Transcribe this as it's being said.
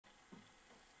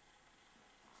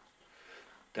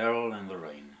Derroll in the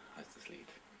Rain heißt das Lied.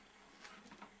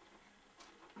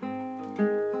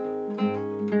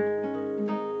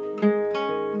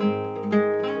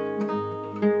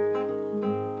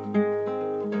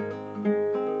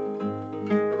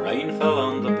 Rain fell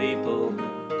on the people,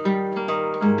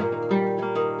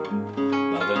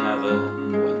 but they never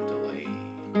went away.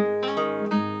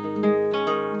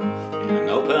 In an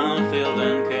open field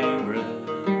in Cambridge,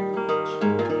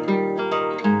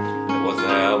 it was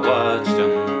there I watched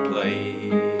them play.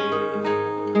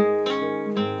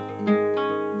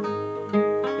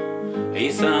 He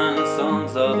sang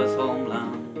songs of his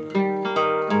homeland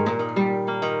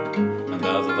and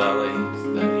of the valleys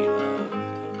that he loved,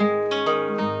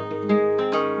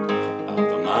 of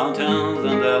the mountains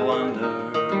and their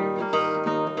wonders,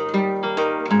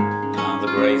 and the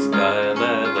grey sky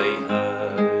that they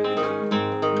had.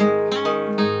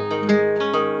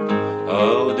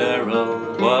 Oh,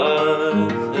 Derroll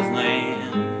was his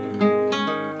name,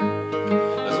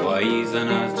 as wise and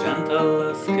as gentle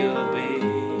as could be.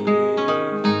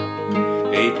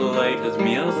 He played his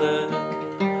music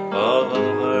all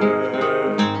over,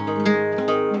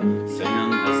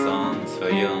 singing his songs for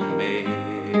you and me.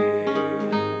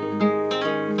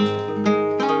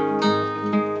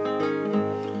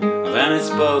 Then he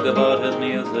spoke about his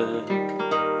music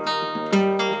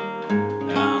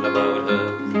and about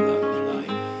his love of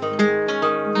life,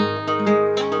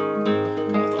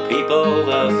 of the people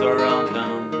that surround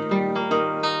him,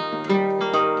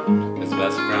 his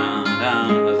best friend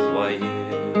and his wife.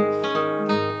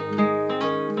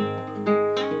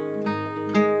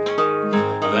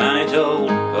 Then he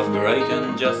told of great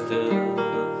injustice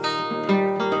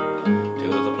to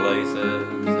the places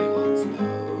he once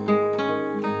knew.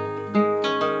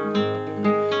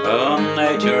 Oh,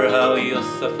 nature, how you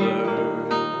suffered,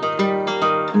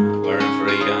 where in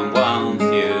freedom once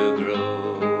you grew.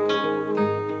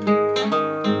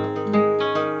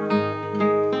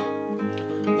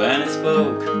 Then he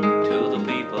spoke to the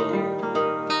people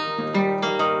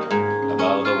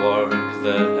about the wars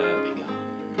that had begun.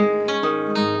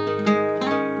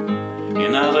 You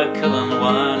know they're killing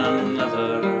one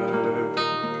another,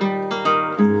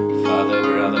 father,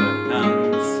 brother,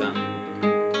 and son.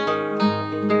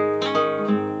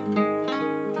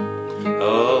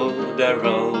 Oh,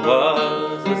 Derroll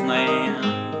was his name,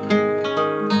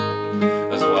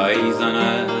 as wise and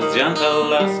as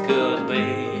gentle as could be.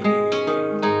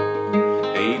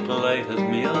 He played his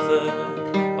music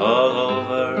all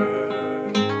over,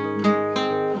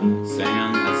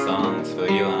 singing his songs for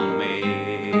you and me.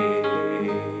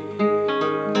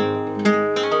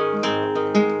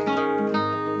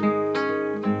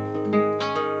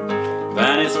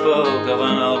 Then he spoke of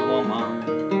an old woman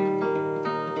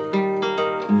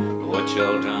with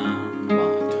children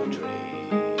wanted to dream,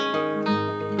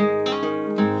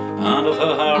 and of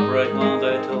her heartbreak when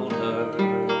they told her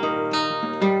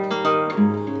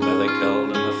that they killed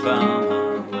in the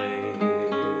family.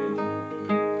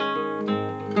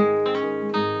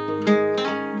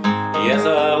 Yes, I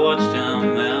watched him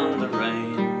in the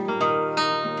rain,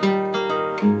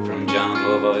 from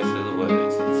gentle voices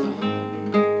waves and sound.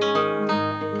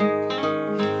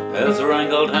 His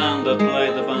wrinkled hand that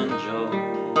played the banjo,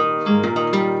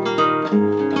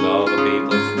 and all the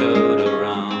people stood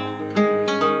around.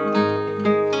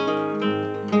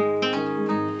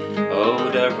 Oh,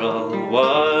 Derroll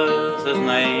was his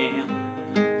name,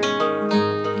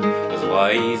 as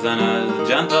wise and as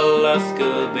gentle as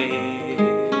could be.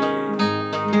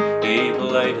 He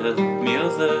played his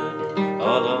music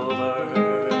all over,